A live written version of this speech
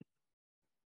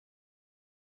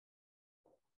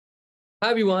Hi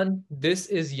everyone, this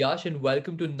is Yash and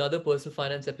welcome to another personal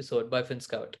finance episode by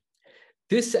FinScout.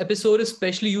 This episode is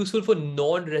especially useful for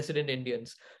non-resident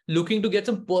Indians looking to get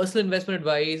some personal investment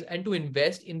advice and to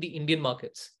invest in the Indian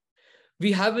markets.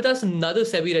 We have with us another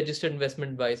SEBI registered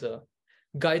investment advisor,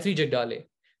 Gayatri Jagdale.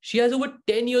 She has over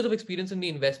 10 years of experience in the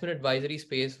investment advisory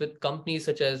space with companies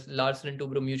such as Larsen and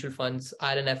Toubro Mutual Funds,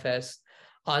 INFS,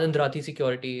 Anand Rathi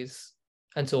Securities,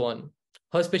 and so on.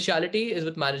 Her specialty is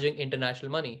with managing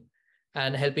international money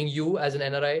and helping you as an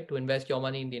NRI to invest your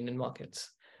money in the Indian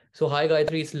markets. So, hi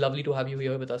Gayatri, it's lovely to have you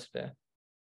here with us today.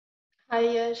 Hi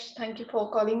Yash, thank you for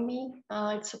calling me.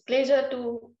 It's a pleasure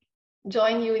to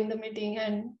join you in the meeting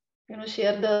and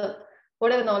share the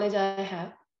whatever knowledge I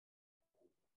have.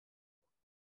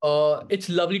 It's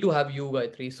lovely to have you,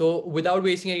 Gayatri. So, without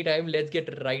wasting any time, let's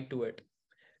get right to it.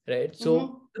 Right. So,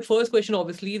 Mm-hmm. the first question,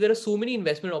 obviously, there are so many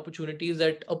investment opportunities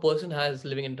that a person has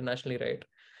living internationally, right?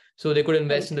 So, they could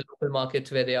invest in Right. the local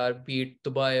markets where they are, be it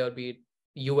Dubai or be it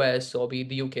US or be it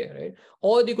the UK, right?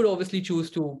 Or they could obviously choose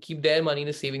to keep their money in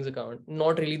a savings account.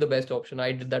 Not really the best option.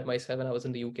 I did that myself when I was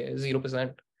in the UK,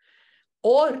 0%.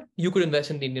 Or you could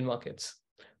invest in the Indian markets.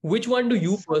 Which one do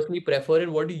you Yes. personally prefer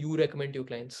and what do you recommend to your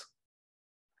clients?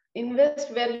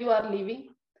 Invest where you are living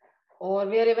or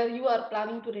wherever you are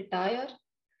planning to retire.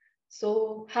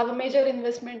 So have a major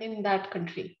investment in that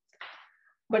country.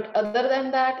 But other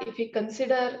than that, if you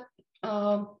consider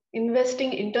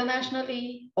investing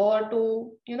internationally or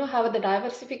to have the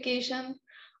diversification,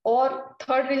 or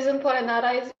third reason for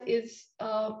NRIs is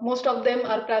most of them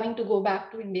are planning to go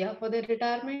back to India for their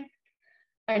retirement,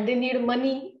 and they need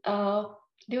money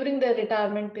during their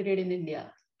retirement period in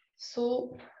India.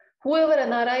 So whoever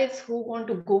NRIs who want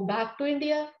to go back to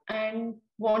India and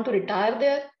want to retire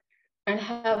there and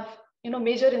have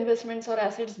major investments or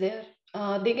assets there,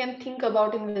 they can think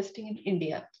about investing in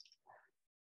India.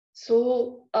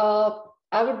 So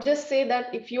I would just say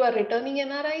that if you are returning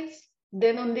NRIs,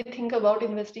 then only think about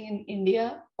investing in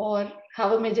India or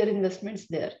have a major investments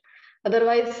there.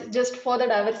 Otherwise, just for the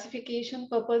diversification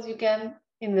purpose, you can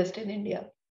invest in India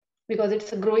because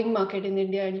it's a growing market in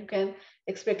India and you can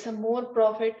expect some more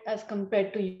profit as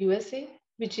compared to USA,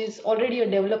 which is already a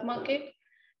developed market,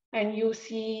 and you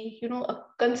see a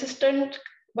consistent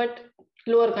but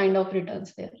lower kind of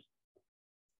returns there.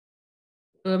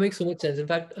 That makes so much sense. In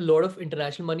fact, a lot of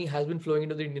international money has been flowing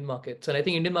into the Indian markets. And I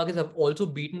think Indian markets have also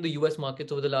beaten the US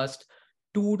markets over the last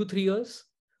 2 to 3 years,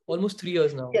 almost 3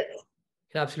 years now, Yes.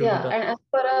 in absolute Yeah, return. and as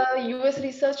per a US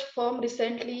research firm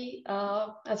recently,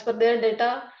 as per their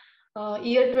data,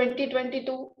 year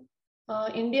 2022,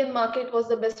 Indian market was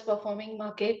the best performing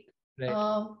market.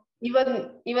 Right.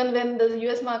 Even when the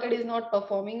US market is not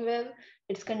performing well,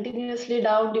 it's continuously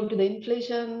down due to the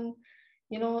inflation,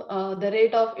 the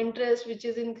rate of interest which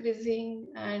is increasing,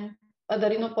 and other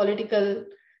political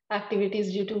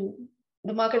activities due to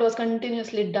the market was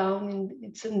continuously down.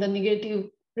 It's in the negative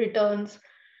returns.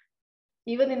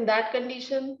 Even in that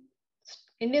condition,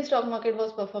 Indian stock market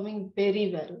was performing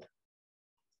very well.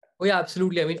 Oh, yeah,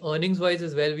 absolutely. I mean, earnings wise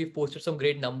as well, we've posted some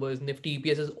great numbers. Nifty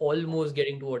EPS is almost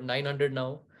getting to what, 900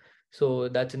 now. So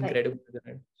that's Right. incredible, isn't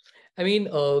it? I mean,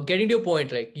 getting to your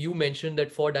point, like you mentioned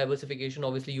that for diversification,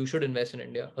 obviously you should invest in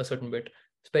India a certain bit,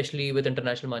 especially with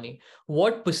international money.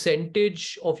 What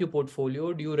percentage of your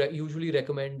portfolio do you usually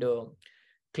recommend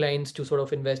clients to sort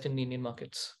of invest in the Indian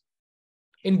markets?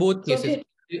 In both So cases,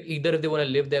 if either if they want to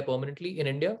live there permanently in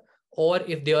India, or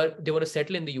if they want to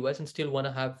settle in the US and still want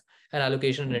to have an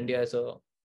allocation in India as a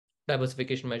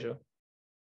diversification measure.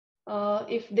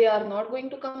 if they are not going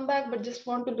to come back but just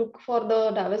want to look for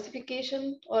the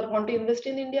diversification or want to invest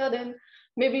in India, then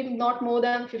maybe not more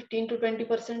than 15 to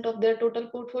 20% of their total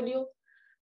portfolio.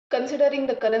 Considering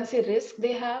the currency risk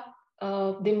they have,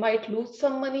 they might lose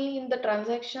some money in the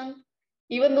transaction,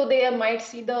 even though they might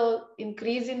see the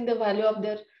increase in the value of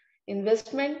their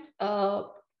investment.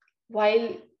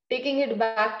 While taking it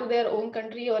back to their own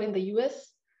country or in the US,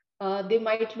 they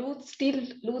might still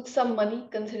lose some money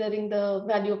considering the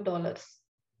value of dollars.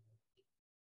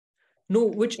 No,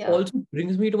 which Yeah, also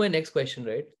brings me to my next question,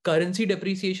 right? Currency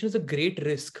depreciation is a great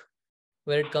risk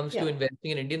when it comes to yeah.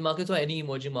 investing in Indian markets or any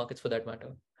emerging markets for that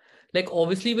matter. Like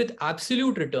obviously with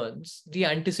absolute returns, the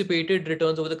anticipated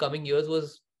returns over the coming years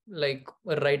was like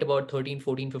right about 13,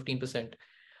 14, 15%.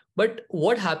 But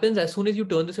what happens as soon as you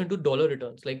turn this into dollar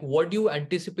returns? Like what do you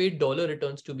anticipate dollar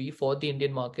returns to be for the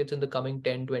Indian markets in the coming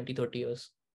 10, 20, 30 years?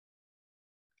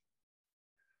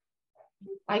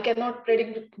 I cannot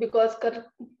predict it because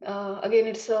again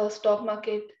it's a stock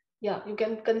market. Yeah, you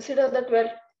can consider the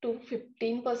 12 to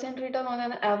 15% return on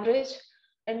an average.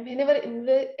 And whenever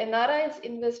NRIs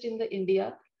invest in the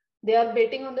India, they are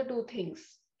betting on the two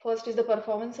things. First is the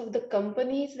performance of the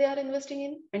companies they are investing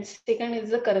in, and second is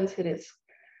the currency risk.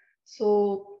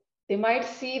 So they might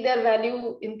see their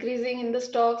value increasing in the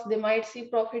stocks, they might see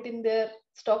profit in their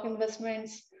stock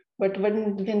investments, but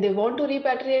when they want to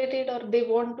repatriate it or they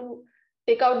want to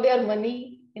take out their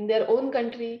money in their own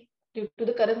country due to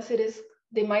the currency risk,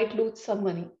 they might lose some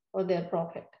money or their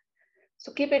profit.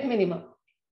 So keep it minimum.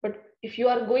 But if you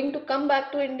are going to come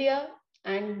back to India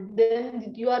and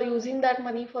then you are using that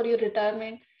money for your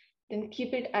retirement, then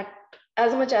keep it at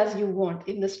as much as you want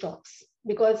in the stocks,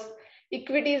 because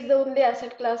equity is the only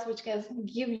asset class which can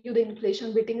give you the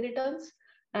inflation beating returns.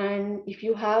 And if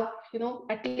you have,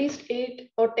 at least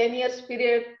 8 or 10 years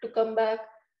period to come back,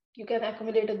 you can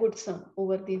accumulate a good sum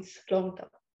over these long term.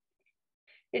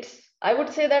 I would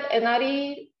say that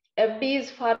NRE FD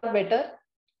is far better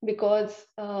because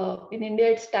in India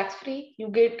it's tax free. You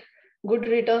get good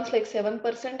returns like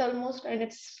 7% almost, and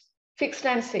it's fixed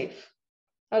and safe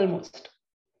almost.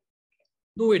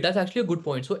 No, wait, that's actually a good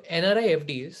point. So NRI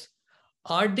FDs,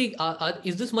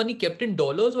 is this money kept in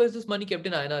dollars or is this money kept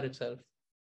in INR itself?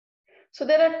 So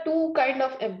there are two kind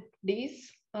of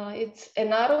FDs. It's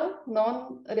NRO,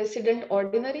 non-resident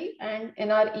ordinary, and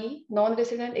NRE,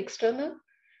 non-resident external.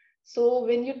 So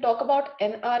when you talk about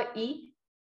NRE,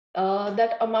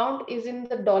 that amount is in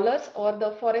the dollars or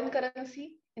the foreign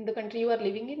currency in the country you are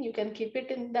living in. You can keep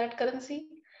it in that currency.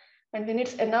 And when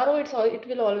it's NRO, it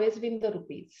will always be in the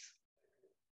rupees.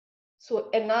 So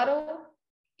NRO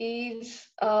is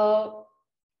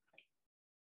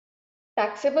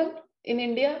taxable in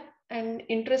India, and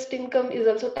interest income is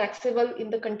also taxable in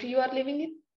the country you are living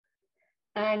in.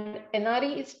 And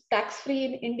NRE is tax-free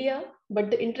in India, but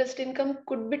the interest income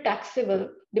could be taxable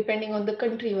depending on the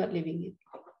country you are living in.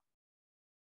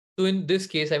 So in this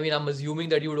case, I mean, I'm assuming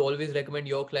that you would always recommend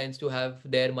your clients to have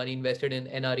their money invested in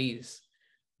NREs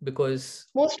because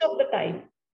most of the time,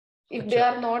 if they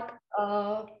are not,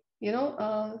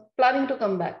 planning to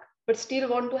come back, but still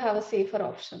want to have a safer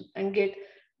option and get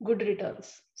good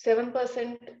returns.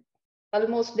 7%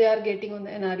 almost they are getting on the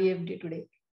NREFD today,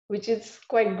 which is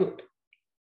quite good.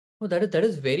 Oh, that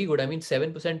is very good. I mean,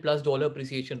 7% plus dollar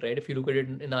appreciation, right? If you look at it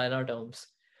in INR terms.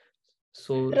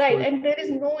 Right, and there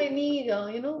is no any,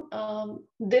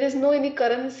 there is no any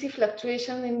currency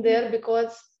fluctuation in there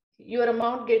because your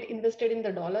amount get invested in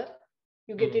the dollar,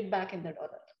 you get it back in the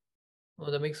dollar.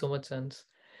 Oh, that makes so much sense.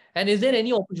 And is there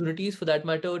any opportunities for that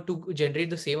matter to generate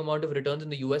the same amount of returns in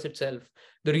the US itself?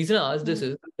 The reason I ask this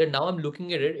is that now I'm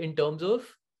looking at it in terms of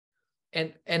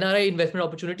NRI investment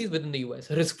opportunities within the US,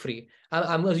 risk-free.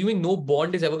 I'm assuming no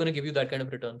bond is ever going to give you that kind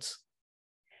of returns.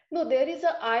 No, there is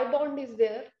a I bond is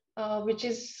there, which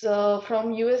is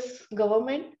from US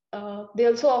government. They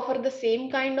also offer the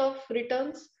same kind of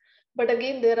returns, but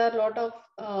again, there are a lot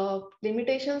of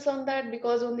limitations on that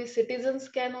because only citizens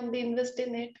can only invest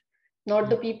in it, not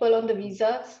the people on the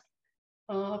visas.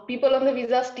 People on the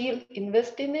visa still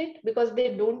invest in it because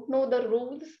they don't know the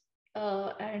rules.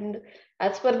 And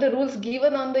as per the rules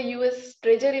given on the US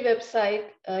Treasury website,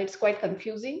 it's quite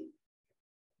confusing.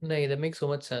 No, that makes so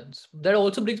much sense. That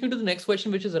also brings me to the next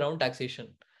question, which is around taxation.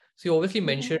 So you obviously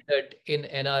mentioned that in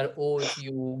NROs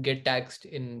you get taxed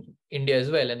in India as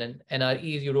well, and in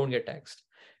NREs you don't get taxed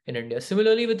in India.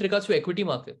 Similarly, with regards to equity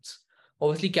markets,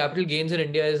 obviously capital gains in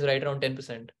India is right around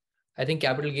 10%. I think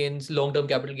capital gains, long-term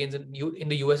capital gains in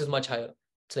the US is much higher.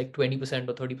 It's like 20%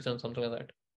 or 30%, something like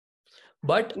that.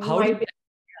 But how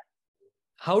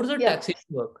does the taxation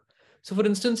work? So for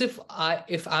instance, if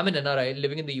I'm an NRI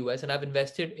living in the US and I've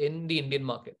invested in the Indian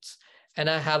markets and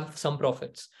I have some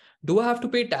profits, do I have to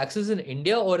pay taxes in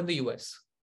India or in the US?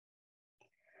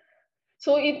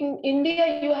 So in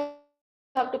India, you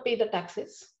have to pay the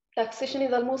taxes. Taxation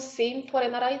is almost same for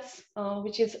NRIs,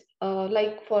 which is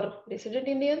like for resident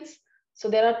Indians. So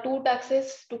there are two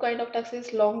kind of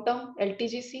taxes: long-term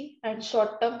LTGC and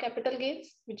short-term capital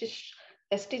gains, which is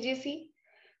STGC.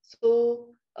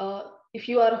 So if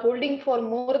you are holding for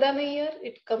more than a year,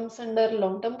 it comes under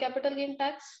long-term capital gain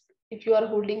tax. If you are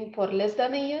holding for less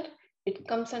than a year, it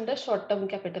comes under short-term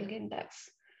capital gain tax.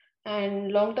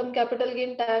 And long-term capital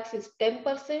gain tax is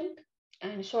 10%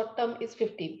 and short-term is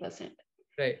 15%.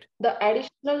 Right. The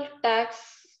additional tax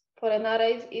for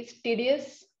NRIs is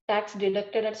TDS, tax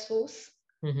deducted at source.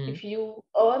 If you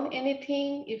earn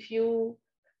anything, if you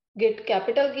get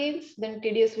capital gains, then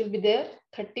TDS will be there,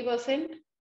 30%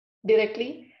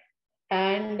 directly.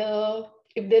 And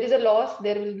if there is a loss,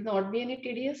 there will not be any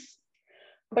TDS.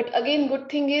 But again, good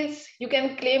thing is you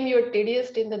can claim your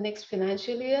TDS in the next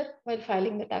financial year while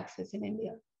filing the taxes in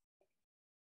India.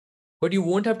 But you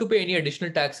won't have to pay any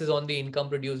additional taxes on the income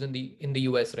produced in the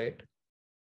US, right?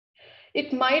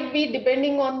 It might be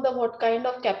depending on the what kind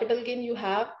of capital gain you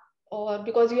have, or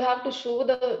because you have to show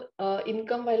the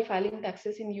income while filing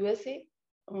taxes in USA.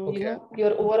 Okay.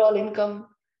 Your overall income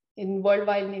in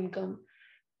worldwide income.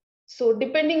 So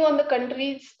depending on the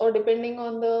countries or depending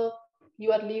on the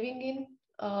you are living in,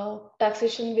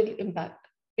 taxation will impact.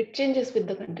 It changes with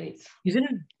the countries.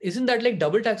 Isn't that like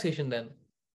double taxation then?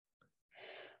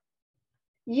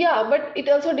 Yeah, but it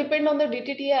also depends on the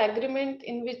DTTA agreement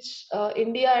in which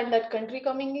India and that country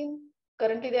coming in.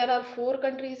 Currently, there are four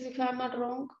countries, if I'm not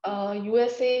wrong: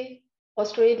 USA,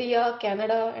 Australia,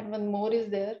 Canada, and one more is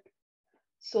there.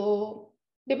 So,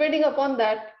 depending upon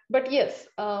that, but yes,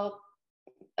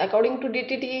 according to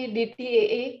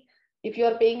DTAA, if you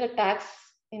are paying a tax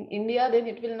in India, then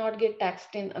it will not get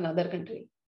taxed in another country.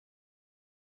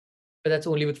 But that's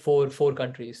only with four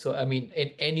countries. So I mean, in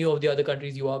any of the other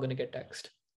countries, you are going to get taxed.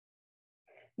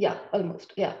 Yeah,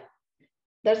 almost. Yeah.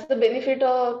 That's the benefit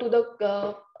to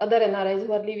the other NRIs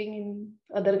who are living in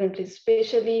other countries,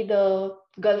 especially the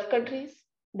Gulf countries.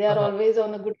 They are Uh-huh. always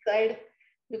on a good side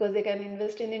because they can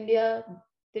invest in India.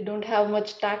 They don't have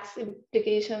much tax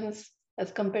implications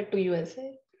as compared to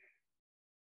USA.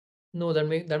 No, that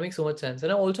makes so much sense.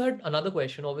 And I also had another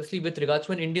question, obviously, with regards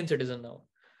to an Indian citizen now,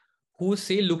 who's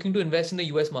say looking to invest in the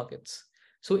US markets.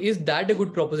 So is that a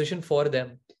good proposition for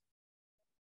them?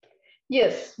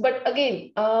 Yes, but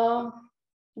again,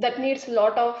 that needs a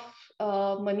lot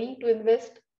of money to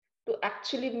invest to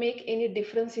actually make any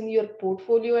difference in your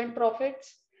portfolio and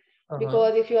profits. Uh-huh.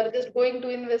 Because if you are just going to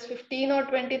invest 15 or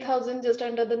 20,000 just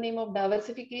under the name of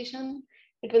diversification,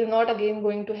 it will not again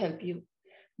going to help you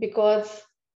because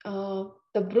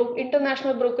the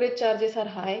international brokerage charges are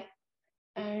high,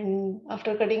 and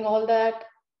after cutting all that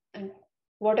and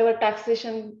whatever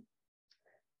taxation,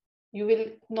 you will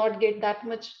not get that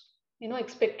much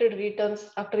expected returns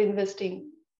after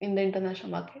investing in the international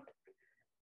market.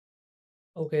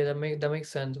 Okay, that makes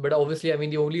sense. But obviously, I mean,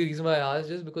 the only reason why I asked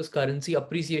is because currency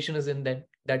appreciation is in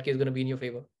that case going to be in your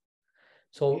favor.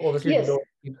 So obviously, the Yes, dollar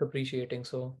keeps appreciating.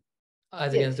 So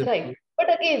as against yes, the right. rupee.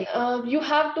 But again, you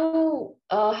have to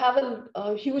have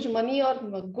a huge money or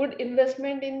a good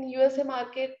investment in USA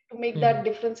market to make Mhm. that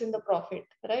difference in the profit,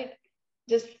 right?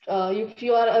 Just if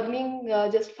you are earning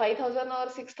just 5,000 or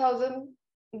 6,000,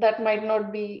 that might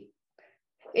not be,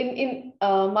 in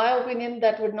my opinion,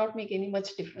 that would not make any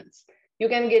much difference. You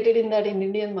can get it in that in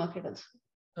Indian market also.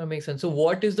 That makes sense. So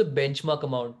what is the benchmark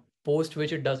amount post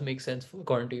which it does make sense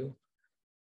according to you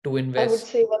to I would invest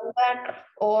say 1 lakh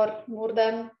or more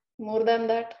than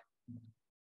that.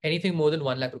 anything more than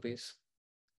 1 lakh rupees?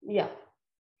 Yeah.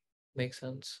 Makes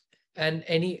sense. And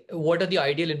what are the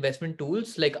ideal investment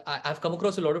tools? Like I've come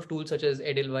across a lot of tools such as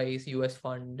Edelweiss, US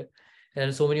Fund,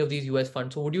 and so many of these US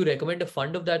funds. So would you recommend a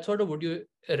fund of that sort, or would you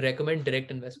recommend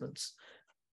direct investments?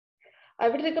 I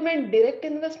would recommend direct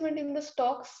investment in the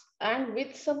stocks and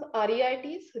with some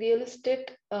REITs, real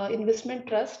estate investment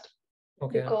trust,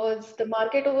 Okay. because the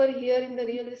market over here in the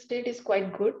real estate is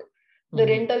quite good. The Hmm.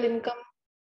 rental income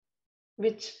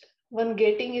which one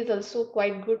getting is also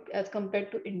quite good as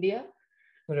compared to India.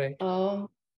 Right. Um,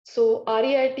 so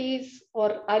REITs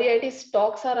or REIT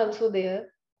stocks are also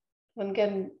there. One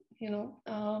can,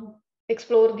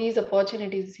 explore these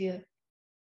opportunities here,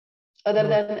 other No.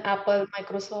 than Apple,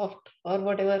 Microsoft, or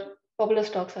whatever popular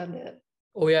stocks are there.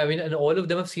 Oh yeah, I mean, and all of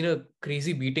them have seen a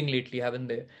crazy beating lately, haven't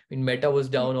they? I mean, Meta was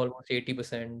Yeah, down almost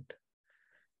 80%.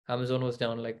 Amazon was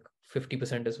down like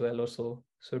 50% as well or so.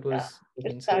 So it yeah, was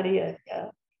it's insane. bad here.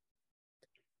 Yeah,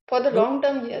 for the No. long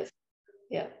term, yes.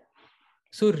 Yeah,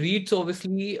 So REITs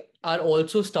obviously are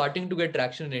also starting to get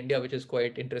traction in India, which is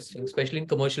quite interesting, especially in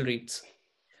commercial REITs.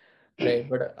 Right.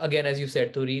 But again, as you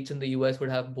said, the REITs in the US would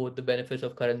have both the benefits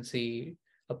of currency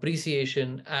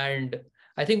appreciation and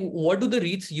I think what do the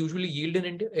REITs usually yield in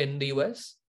India in the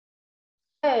US?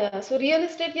 yeah. So real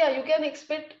estate, yeah, you can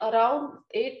expect around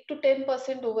 8 to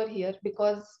 10% over here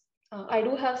because I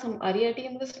do have some REIT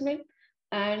investment,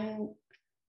 and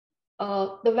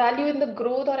the value in the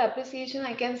growth or appreciation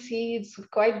I can see it's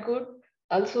quite good.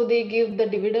 Also, they give the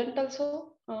dividend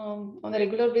also on a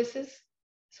regular basis,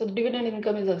 so the dividend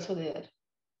income is also there.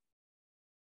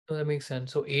 No, that makes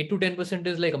sense. So 8 to 10%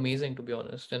 is like amazing to be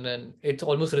honest. And then it's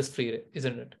almost risk-free,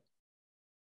 isn't it?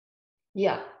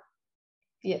 Yeah.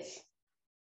 Yes.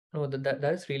 No,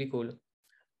 that is really cool.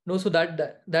 No, so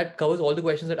that covers all the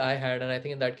questions that I had. And I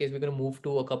think in that case, we're going to move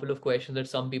to a couple of questions that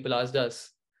some people asked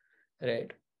us.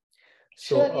 Right.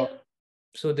 So Sure. Yeah.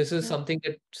 so this is Yeah. something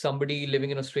that somebody living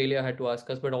in Australia had to ask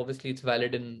us, but obviously it's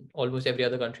valid in almost every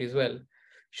other country as well.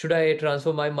 Should I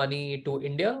transfer my money to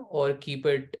India or keep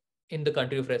it in the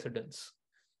country of residence?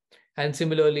 And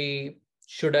similarly,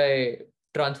 should I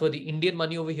transfer the Indian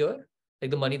money over here,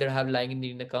 like the money that I have lying in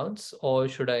the Indian accounts, or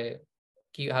should I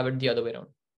have it the other way around?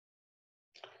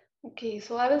 Okay,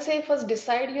 so I will say first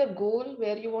decide your goal,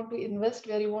 where you want to invest,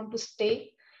 where you want to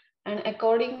stay, and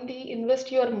accordingly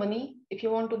invest your money. If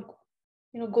you want to,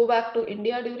 go back to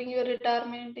India during your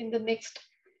retirement in the next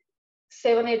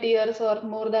 7-8 years or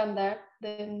more than that,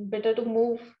 then better to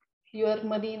move your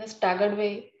money in a staggered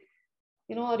way,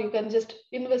 or you can just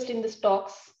invest in the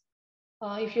stocks.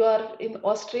 If you are in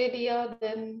Australia,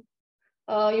 then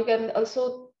you can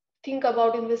also think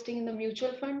about investing in the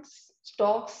mutual funds,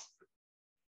 stocks,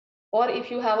 or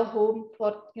if you have a home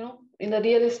for, in the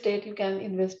real estate, you can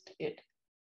invest it.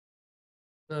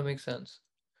 That makes sense.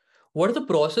 What is the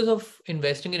process of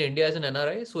investing in India as an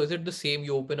NRI? So is it the same?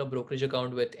 You open a brokerage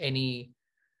account with any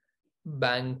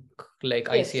bank like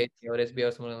Yes, ICICI or SBI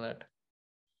or something like that?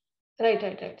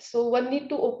 right. So one need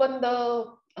to open the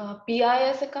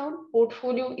PIS account,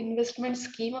 Portfolio Investment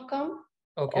Scheme account,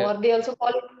 Okay. or they also call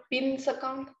it PINS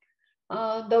account.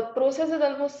 The process is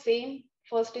almost same.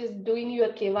 First is doing your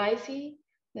KYC,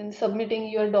 then submitting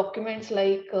your documents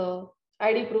like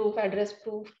ID proof, address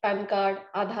proof, PAN card,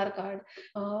 Aadhaar card.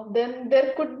 Then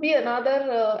there could be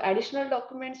another additional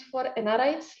documents for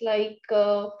NRIs like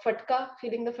FATCA,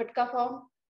 filling the FATCA form,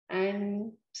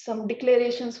 and some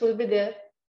declarations will be there.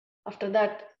 After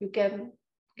that, you can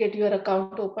get your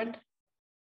account opened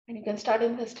and you can start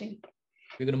investing.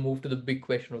 We're going to move to the big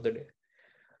question of the day.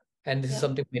 And this is Yeah.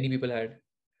 something many people had.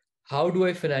 How do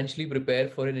I financially prepare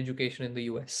for an education in the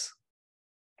US?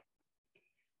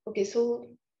 Okay, so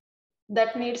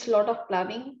that needs a lot of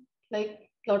planning, like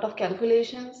lot of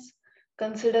calculations,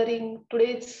 considering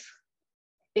today's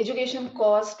education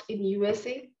cost in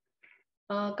USA,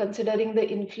 considering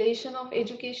the inflation of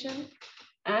education,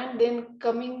 and then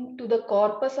coming to the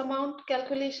corpus amount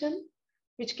calculation,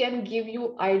 which can give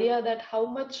you idea that how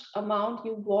much amount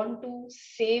you want to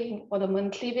save on a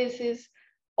monthly basis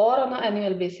or on an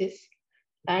annual basis,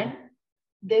 and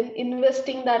then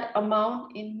investing that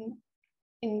amount in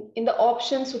the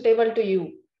option suitable to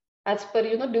you as per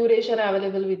duration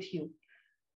available with you,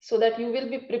 so that you will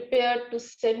be prepared to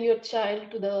send your child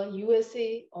to the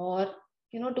USA, or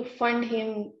to fund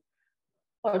him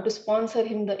or to sponsor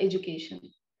him the education.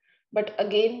 But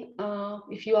again,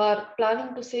 if you are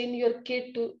planning to send your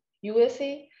kid to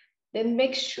USA, then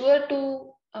make sure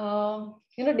to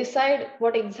decide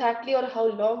what exactly or how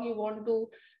long you want to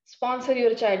sponsor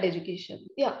your child education.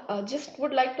 Yeah, just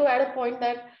would like to add a point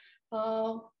that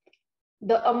uh,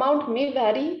 the amount may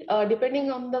vary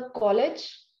depending on the college.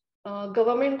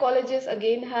 Government colleges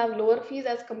again have lower fees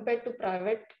as compared to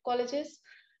private colleges.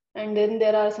 And then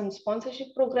there are some sponsorship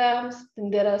programs,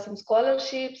 and there are some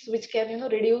scholarships which can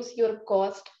reduce your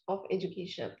cost of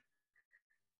education.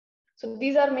 So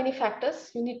these are many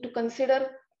factors you need to consider,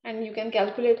 and you can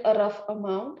calculate a rough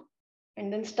amount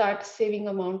and then start saving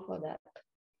amount for that.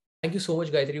 Thank you so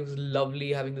much, Gayatri. It was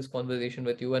lovely having this conversation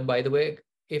with you. And by the way,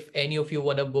 if any of you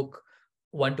want to book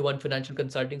one-to-one financial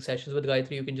consulting sessions with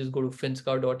Gayatri, you can just go to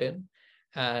finscout.in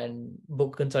and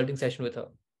book a consulting session with her.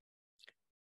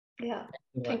 Yeah.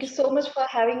 Thank Thank you you so much for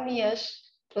having me, Yash.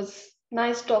 It was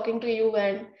nice talking to you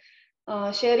and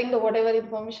sharing the whatever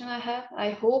information I have.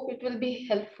 I hope it will be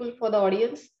helpful for the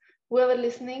audience, whoever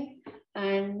listening.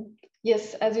 And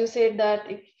yes, as you said that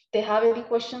if they have any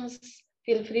questions,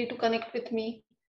 feel free to connect with me.